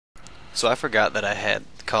So I forgot that I had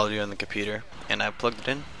Call of Duty on the computer, and I plugged it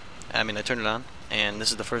in. I turned it on, and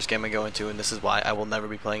this is the first game I go into, and this is why I will never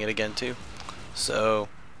be playing it again too. So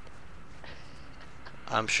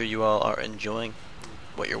I'm sure you all are enjoying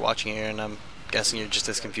what you're watching here, and I'm guessing you're just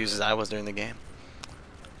as confused as I was during the game.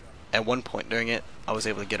 At one point during it, I was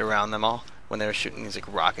able to get around them all when they were shooting these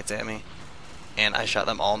like rockets at me, and I shot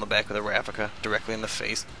them all in the back with a Ravnica directly in the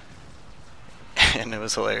face. And it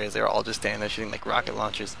was hilarious. They were all just standing there shooting like rocket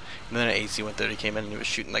launchers. And then an AC-130 came in and he was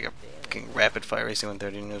shooting like a fucking rapid fire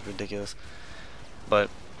AC-130, and it was ridiculous. But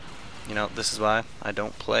this is why I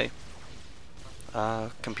don't play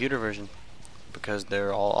computer version, because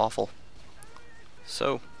they're all awful.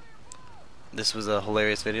 So this was a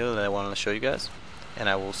hilarious video that I wanted to show you guys, and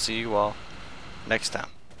I will see you all next time.